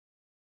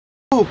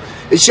you?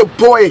 It's your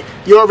boy,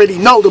 you already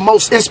know, the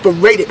most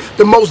inspirated,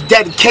 the most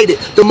dedicated,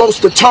 the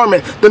most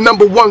determined, the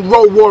 #1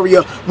 road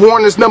warrior,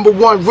 Warner's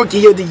 #1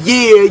 rookie of the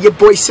year. Your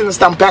boy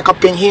Sinnizter, I'm back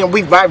up in here, and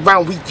we ride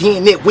around, we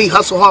in it, we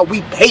hustle hard,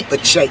 we paper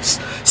chase.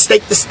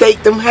 State to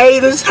state, them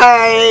haters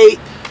hate.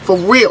 For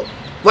real.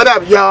 What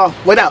up, y'all?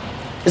 What up?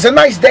 It's a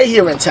nice day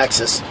here in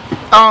Texas.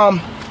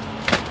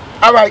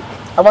 Alright,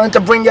 I wanted to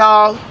bring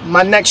y'all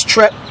my next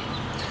trip.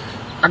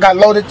 I got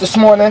loaded this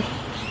morning,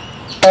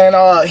 and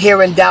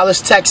here in Dallas,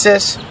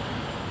 Texas.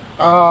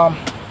 I'm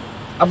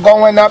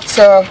going up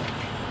to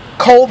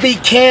Colby,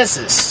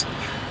 Kansas.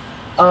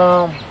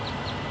 The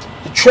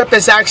trip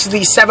is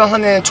actually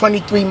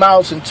 723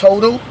 miles in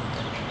total.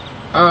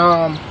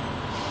 I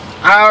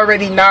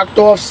already knocked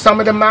off some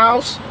of the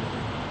miles.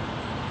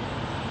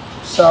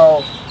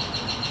 So,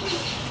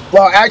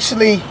 well,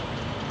 actually,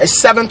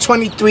 it's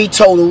 723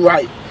 total,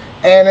 right?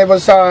 And it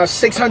was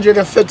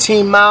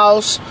 615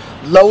 miles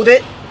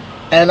loaded.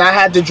 And I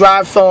had to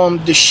drive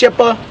from the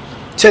shipper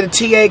to the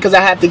TA because I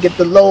had to get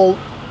the load.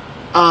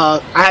 I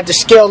had to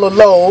scale the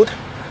load.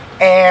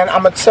 And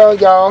I'm going to tell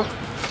y'all,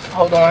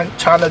 hold on,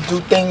 trying to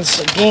do things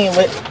again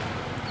with.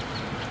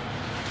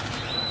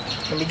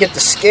 Let me get the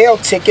scale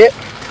ticket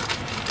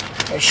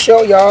and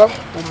show y'all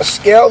what my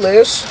scale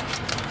is.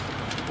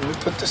 Let me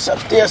put this up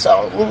there so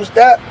I don't lose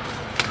that.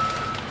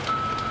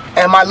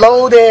 And my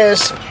load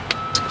is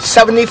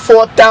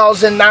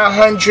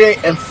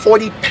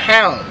 74,940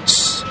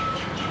 pounds.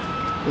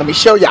 Let me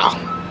show y'all.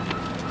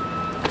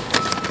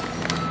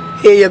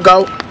 Here you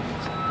go.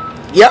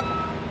 Yep.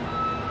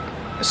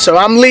 So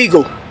I'm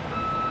legal.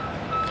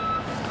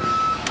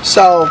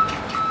 So,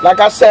 like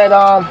I said,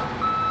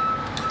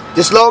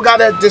 this load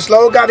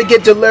gotta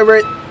get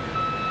delivered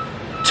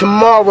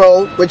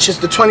tomorrow, which is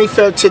the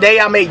 25th.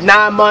 Today I made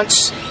 9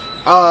 months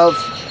of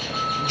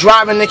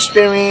driving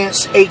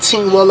experience,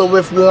 18-wheeler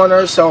with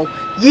Warner. So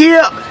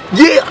yeah,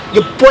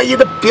 your boy in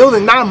the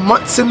building, 9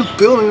 months in the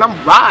building,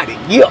 I'm riding,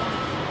 yeah.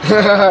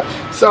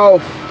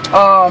 So,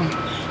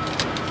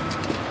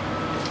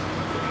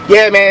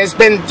 yeah, man,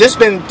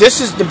 this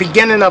is the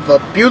beginning of a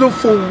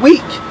beautiful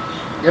week.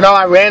 You know,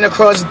 I ran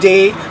across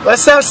D.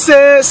 What's up,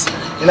 sis?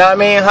 You know what I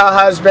mean? Her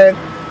husband.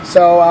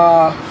 So,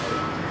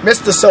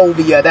 Mr.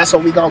 Sylvia, that's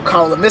what we gonna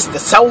call him, Mr.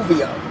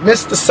 Sylvia.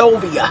 Mr.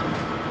 Sylvia.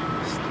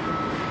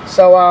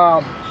 So,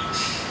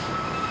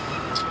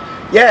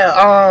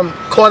 yeah,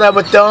 caught up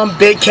with them.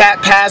 Big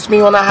Cat passed me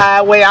on the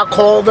highway. I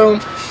called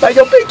him. Like,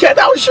 yo, Big Cat,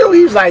 that was you.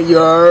 He was like, you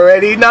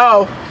already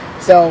know.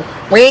 So,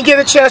 we didn't get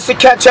a chance to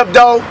catch up,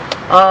 though.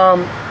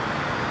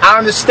 I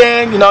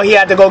understand, you know, he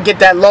had to go get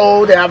that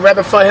load, and I'd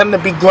rather for him to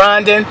be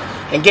grinding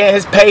and getting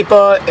his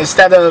paper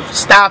instead of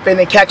stopping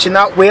and catching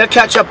up. We'll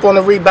catch up on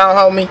the rebound,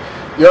 homie.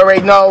 You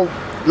already know,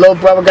 little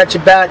brother got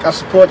your back. I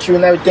support you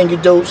in everything you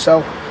do.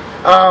 So,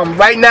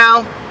 right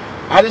now,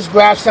 I just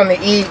grabbed something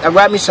to eat. I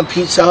grabbed me some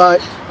Pizza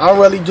Hut. I don't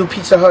really do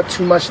Pizza Hut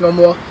too much no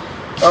more.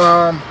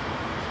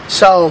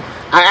 So,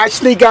 I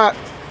actually got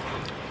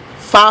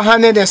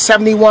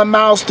 571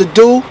 miles to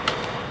do.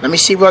 Let me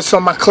see what's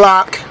on my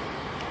clock.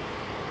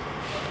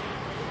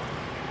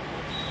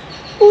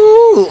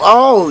 Ooh,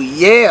 oh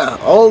yeah,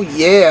 oh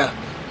yeah.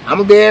 I'm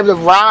gonna be able to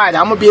ride.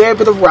 I'm gonna be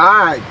able to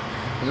ride.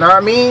 You know what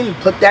I mean?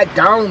 Put that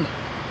down.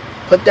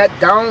 Put that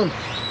down.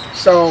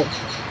 So,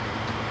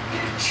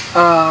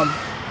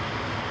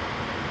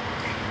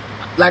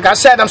 like I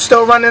said, I'm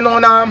still running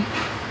on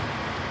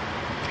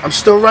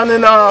still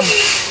running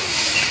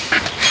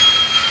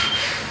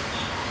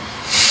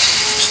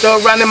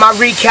my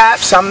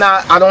recaps.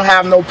 I don't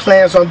have no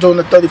plans on doing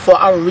the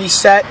 34-hour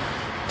reset.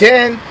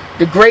 Then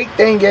the great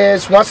thing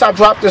is, once I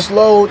drop this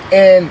load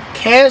in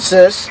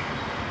Kansas,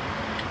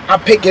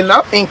 I'm picking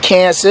up in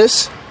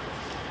Kansas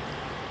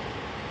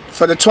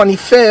for the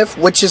 25th,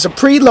 which is a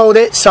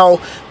preloaded.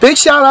 So big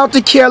shout out to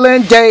Kayla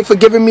and Dave for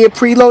giving me a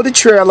preloaded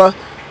trailer.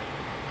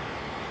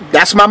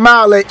 That's my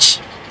mileage,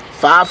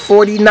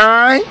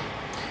 549,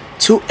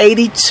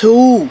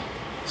 282.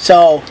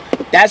 So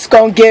that's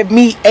gonna give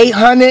me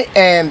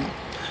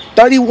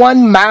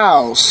 831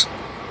 miles,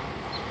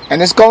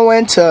 and it's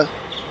going to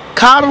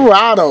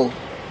Colorado.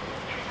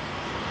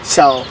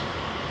 So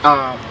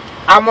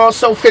I'm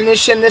also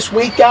finishing this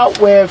week out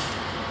with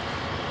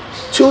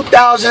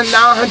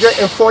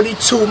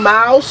 2,942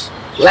 miles.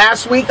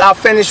 Last week I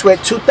finished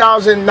with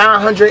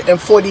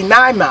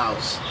 2,949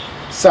 miles.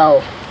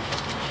 So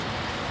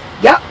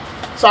yeah,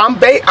 so I'm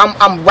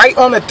right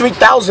on the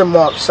 3,000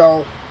 mark.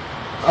 So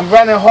I'm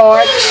running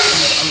hard.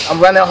 I'm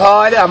running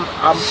hard. I'm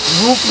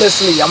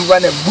ruthlessly. I'm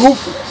running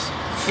ruthless.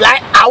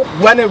 Flat out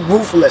running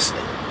ruthlessly.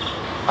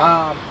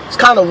 It's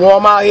kind of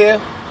warm out here.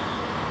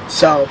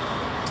 So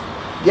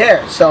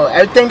yeah, so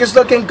everything is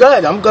looking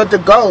good. I'm good to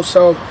go.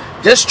 So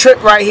this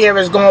trip right here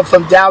is going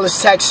from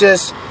Dallas,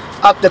 Texas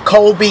up to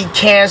Colby,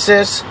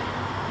 Kansas.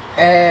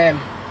 And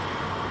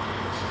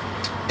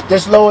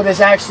this load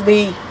is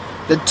actually,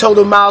 the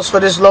total miles for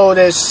this load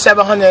is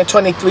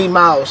 723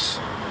 miles.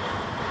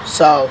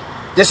 So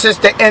this is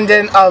the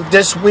ending of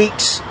this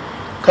week's,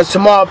 because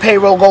tomorrow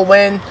payroll go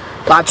in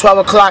by 12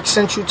 o'clock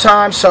Central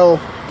Time.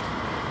 So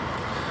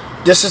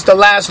this is the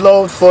last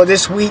load for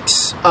this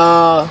week's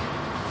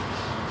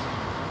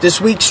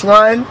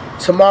run.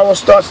 Tomorrow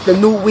starts the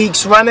new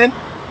week's running,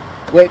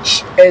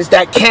 which is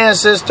that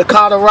Kansas to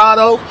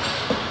Colorado.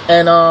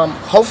 And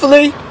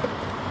hopefully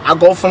I'll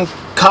go from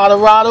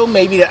Colorado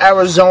maybe to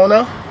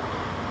Arizona,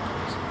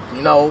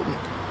 you know,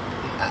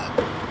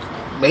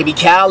 maybe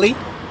Cali,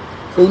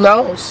 who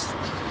knows.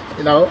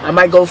 You know, I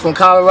might go from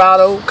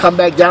Colorado, come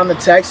back down to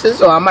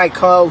Texas, or I might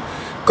go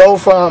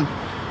from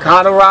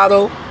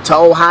Colorado to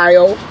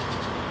Ohio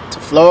to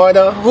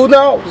Florida. Who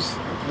knows?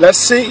 Let's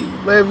see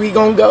where we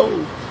gonna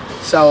go.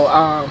 So,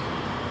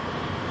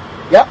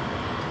 yep.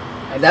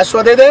 And that's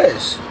what it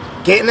is.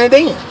 Getting it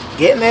in.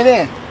 Getting it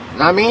in. You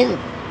know what I mean?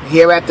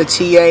 Here at the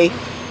TA,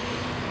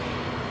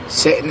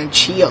 sitting and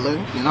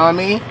chilling. You know what I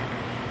mean?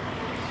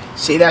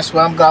 See, that's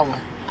where I'm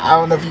going. I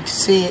don't know if you can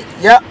see it.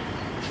 Yep.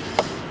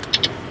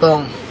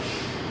 Boom.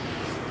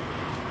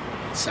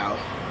 So,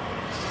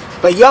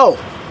 but yo,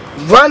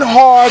 run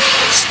hard,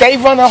 stay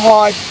running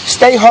hard,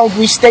 stay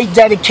hungry, stay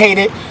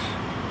dedicated.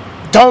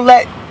 Don't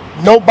let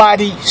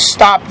nobody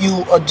stop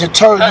you or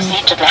deter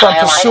you from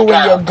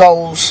pursuing your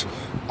goals.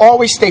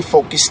 Always stay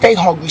focused, stay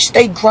hungry,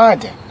 stay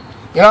grinding.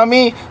 You know what I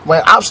mean?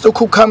 When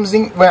obstacles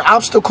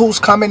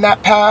come in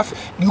that path,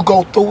 you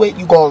go through it,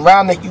 you go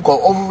around it, you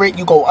go over it,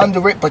 you go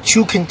under it, but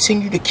you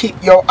continue to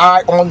keep your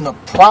eye on the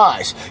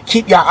prize.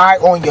 Keep your eye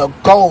on your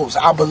goals.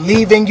 I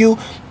believe in you.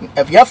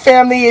 If your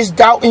family is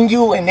doubting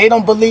you and they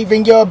don't believe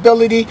in your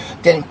ability,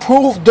 then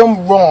prove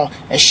them wrong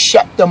and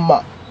shut them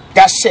up.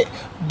 That's it.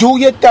 Do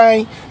your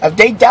thing. If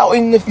they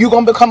doubting if you're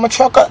going to become a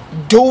trucker,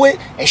 do it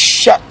and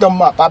shut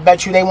them up. I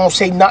bet you they won't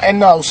say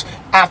nothing else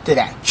after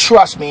that.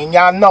 Trust me. And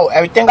y'all know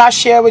everything I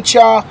share with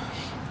y'all,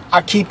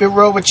 I keep it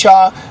real with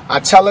y'all.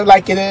 I tell it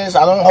like it is.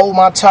 I don't hold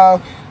my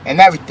tongue and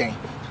everything.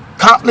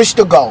 Accomplish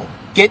the goal.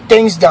 Get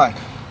things done.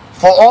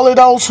 For all of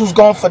those who's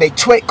going for their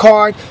TWIC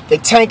card, their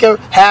tanker,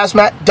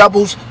 hazmat,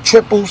 doubles,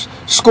 triples,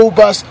 school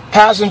bus,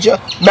 passenger,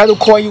 metal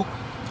coil,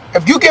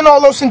 if you get all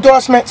those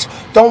endorsements,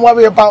 don't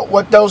worry about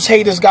what those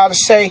haters got to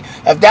say.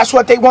 If that's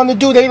what they want to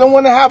do, they don't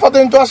want to have other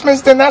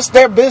endorsements, then that's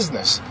their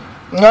business.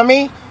 You know what I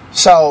mean?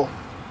 So,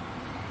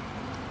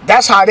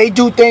 that's how they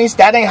do things.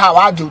 That ain't how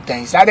I do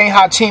things. That ain't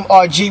how Team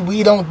RG,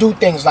 we don't do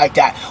things like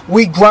that.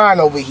 We grind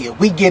over here.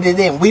 We get it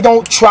in. We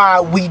don't try,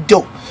 we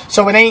do.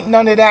 So, it ain't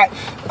none of that,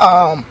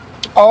 oh,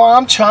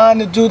 I'm trying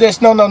to do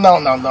this. No.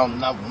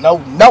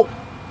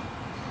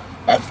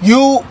 If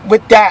you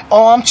with that,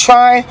 oh, I'm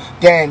trying,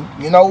 then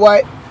you know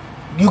what?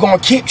 You're going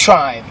to keep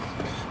trying.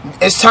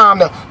 It's time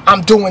to, I'm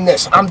doing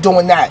this, I'm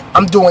doing that,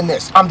 I'm doing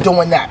this, I'm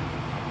doing that.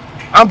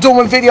 I'm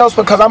doing videos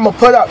because I'm going to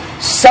put up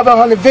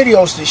 700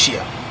 videos this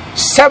year.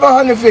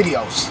 700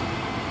 videos.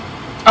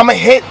 I'm going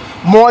to hit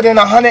more than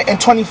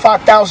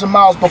 125,000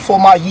 miles before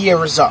my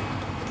year is up.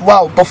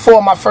 Well,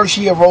 before my first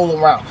year roll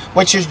around,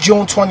 which is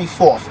June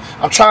 24th.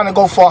 I'm trying to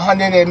go for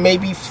 100 and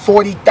maybe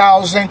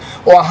 40,000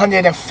 or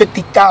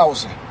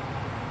 150,000.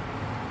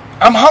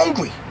 I'm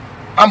hungry.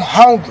 I'm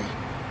hungry.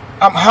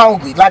 I'm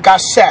hungry. Like I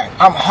said,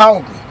 I'm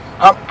hungry.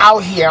 I'm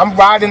out here. I'm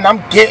riding.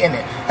 I'm getting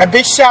it. And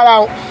big shout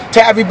out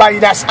to everybody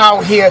that's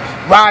out here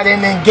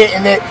riding and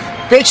getting it.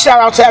 Big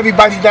shout out to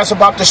everybody that's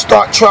about to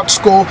start truck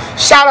school.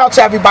 Shout out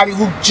to everybody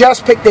who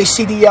just picked their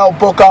CDL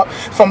book up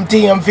from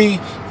DMV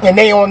and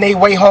they on their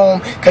way home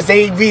because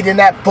they reading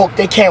that book.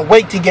 They can't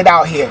wait to get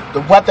out here.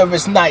 The weather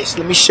is nice.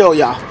 Let me show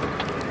y'all.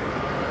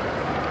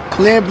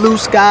 Clear blue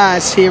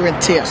skies here in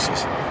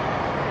Texas.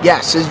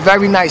 Yes, it's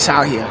very nice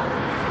out here.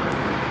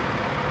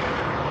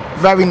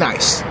 Very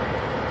nice.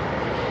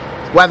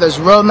 Weather's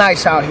real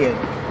nice out here.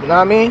 You know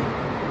what I mean?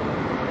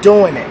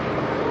 Doing it.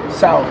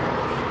 So,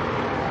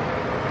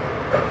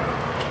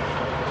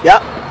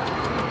 yep.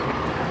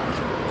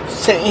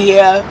 Sitting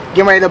here,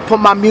 getting ready to put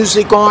my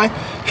music on,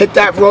 hit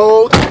that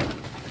road,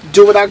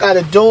 do what I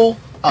gotta do.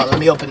 Oh, let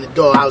me open the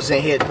door. I was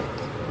in here,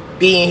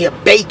 being here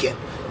baking.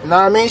 You know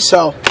what I mean?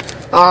 So,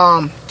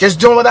 just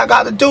doing what I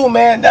gotta do,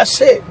 man. That's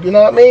it. You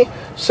know what I mean?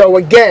 So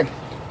again,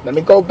 let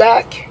me go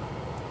back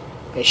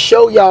and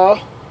show y'all,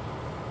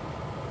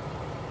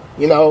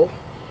 you know,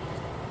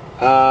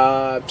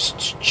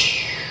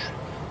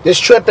 this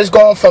trip is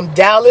going from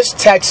Dallas,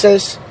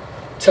 Texas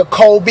to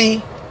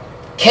Colby,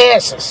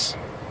 Kansas.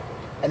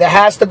 And it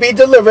has to be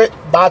delivered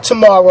by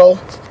tomorrow.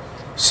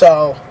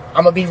 So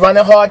I'm going to be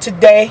running hard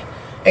today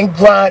and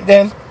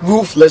grinding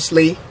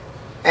ruthlessly.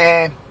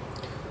 And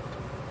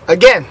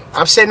again,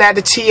 I'm sitting at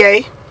the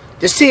TA.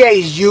 This TA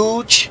is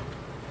huge.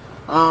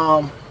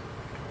 And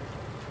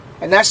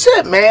that's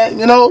it, man.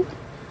 You know,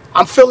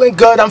 I'm feeling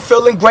good. I'm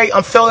feeling great.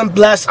 I'm feeling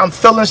blessed. I'm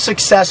feeling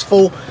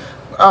successful.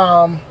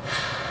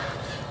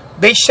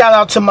 Big shout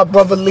out to my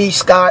brother Lee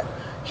Scott.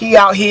 He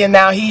out here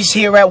now. He's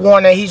here at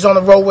Warner. He's on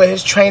the road with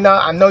his trainer.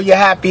 I know you're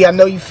happy. I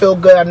know you feel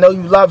good. I know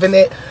you loving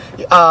it.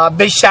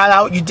 Big shout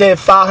out. You did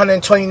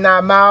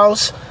 529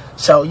 miles.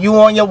 So you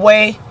on your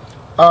way.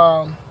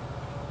 And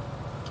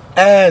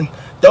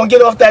don't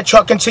get off that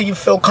truck until you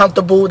feel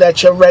comfortable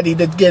that you're ready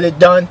to get it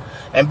done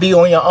and be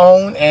on your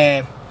own.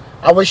 And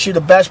I wish you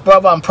the best,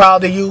 brother. I'm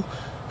proud of you.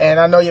 And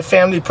I know your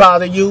family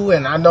proud of you,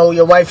 and I know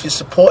your wife is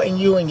supporting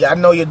you, and I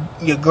know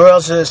your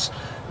girls is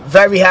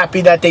very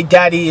happy that their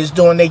daddy is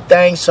doing their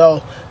thing.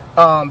 So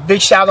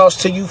big shout outs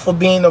to you for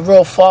being a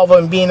real father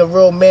and being a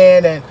real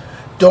man and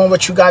doing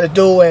what you got to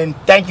do. And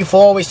thank you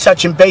for always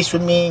touching base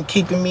with me and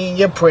keeping me in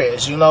your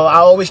prayers. You know, I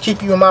always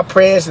keep you in my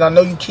prayers, and I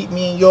know you keep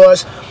me in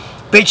yours.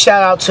 Big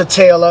shout out to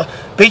Taylor.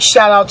 Big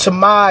shout out to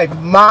my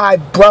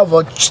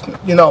brother,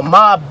 you know,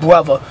 my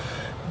brother,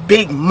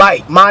 Big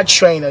Mike, my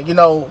trainer. You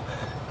know,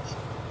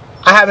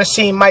 I haven't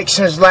seen Mike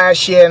since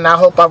last year, and I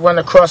hope I run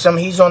across him.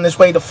 He's on his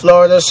way to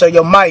Florida. So,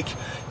 yo, Mike,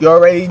 you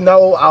already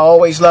know I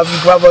always love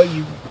you, brother.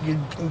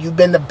 You've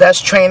been the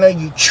best trainer.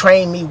 You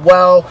train me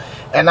well,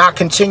 and I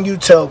continue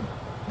to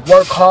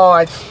work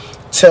hard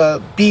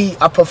to be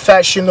a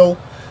professional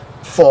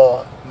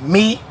for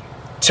me,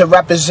 to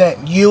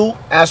represent you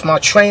as my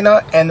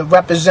trainer, and to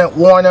represent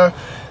Warner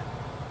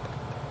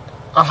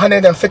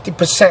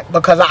 150%,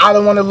 because I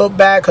don't want to look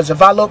bad, because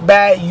if I look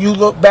bad, you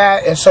look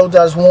bad, and so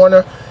does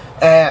Warner.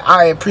 And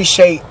I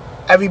appreciate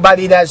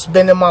everybody that's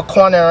been in my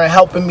corner and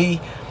helping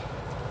me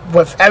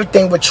with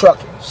everything with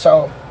trucking.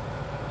 So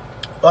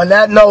on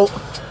that note,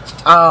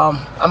 I'm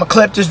going to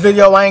clip this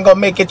video. I ain't going to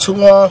make it too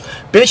long.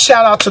 Big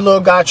shout out to Little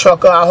Guy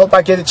Trucker. I hope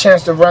I get a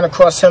chance to run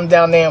across him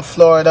down there in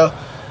Florida.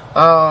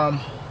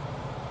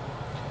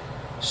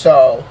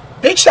 So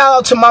big shout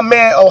out to my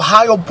man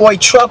Ohio Boy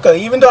Trucker.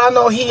 Even though I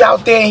know he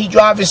out there and he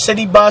driving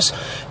city bus,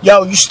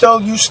 yo, you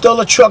still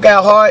a truck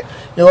at heart.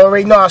 You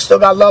already know I still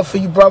got love for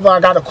you, brother.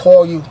 I gotta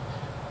call you.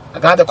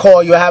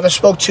 I haven't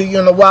spoke to you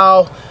in a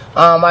while.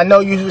 I know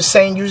you were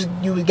saying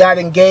you got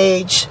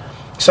engaged,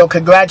 so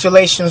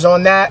congratulations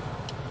on that.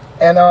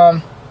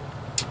 And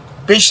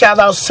big shout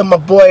outs to my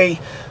boy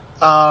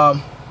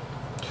El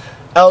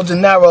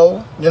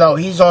Dinero. You know,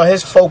 he's on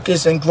his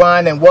focus and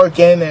grind and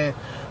working, and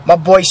my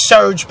boy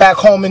Serge back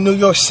home in New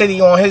York City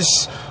on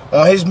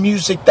his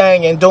music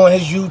thing and doing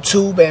his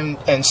YouTube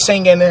and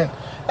singing and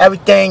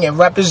everything and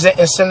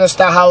representing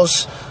Sinnizter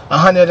House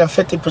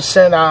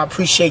 150%. I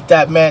appreciate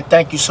that, man.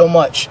 Thank you so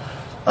much.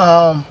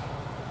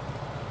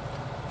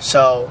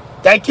 So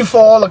thank you for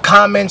all the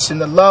comments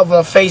and the love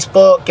on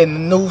Facebook and the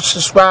new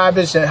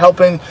subscribers and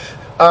helping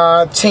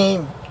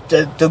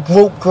the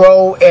group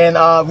grow, and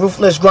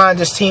Ruthless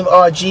Grinders Team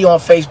RG on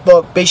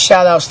Facebook. Big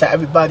shout outs to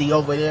everybody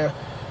over there.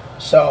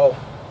 So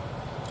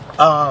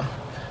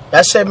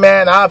that's it,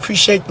 man. I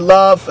appreciate the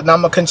love, and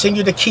I'm going to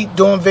continue to keep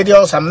doing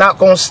videos. I'm not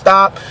going to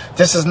stop.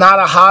 This is not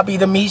a hobby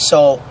to me,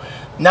 so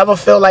never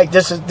feel like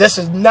this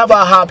is never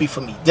a hobby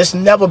for me. This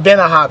has never been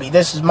a hobby.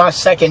 This is my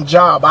second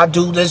job. I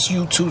do this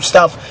YouTube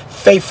stuff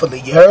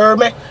faithfully. You heard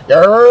me? You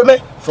heard me?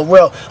 For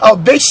real. Oh,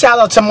 big shout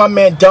out to my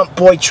man Dump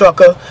Boy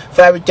Trucker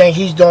for everything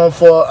he's doing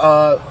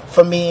for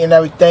me and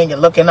everything,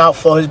 and looking out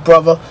for his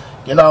brother.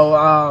 You know,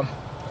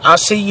 I'll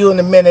see you in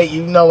a minute.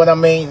 You know what I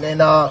mean?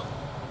 And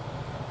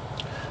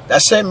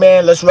that's it,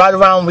 man. Let's ride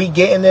around. We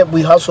getting it.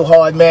 We hustle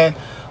hard, man.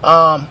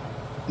 No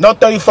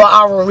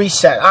 34-hour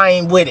reset. I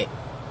ain't with it.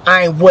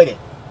 I ain't with it.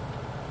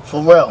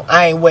 For real.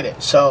 I ain't with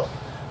it. So,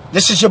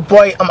 this is your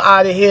boy. I'm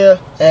out of here.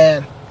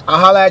 And I'll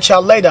holler at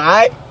y'all later,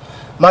 alright?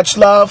 Much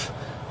love.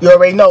 You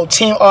already know.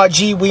 Team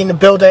RG, we in the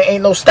building.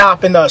 Ain't no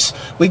stopping us.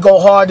 We go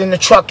hard in the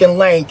trucking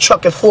lane.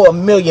 Trucking for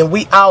 $1 million.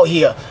 We out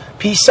here.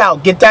 Peace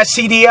out. Get that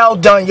CDL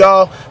done,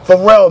 y'all. For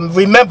real.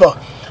 Remember,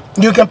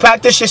 you can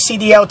practice your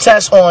CDL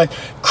test on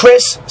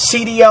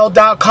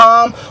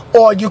chriscdl.com,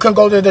 or you can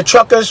go to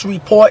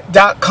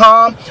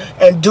thetruckersreport.com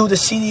and do the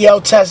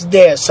CDL test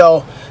there.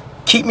 So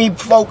keep me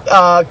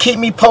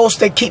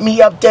posted, keep me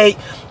updated,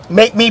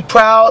 make me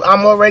proud.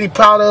 I'm already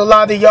proud of a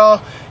lot of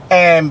y'all,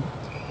 and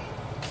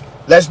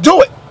let's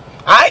do it.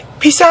 All right,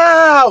 peace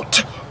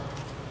out.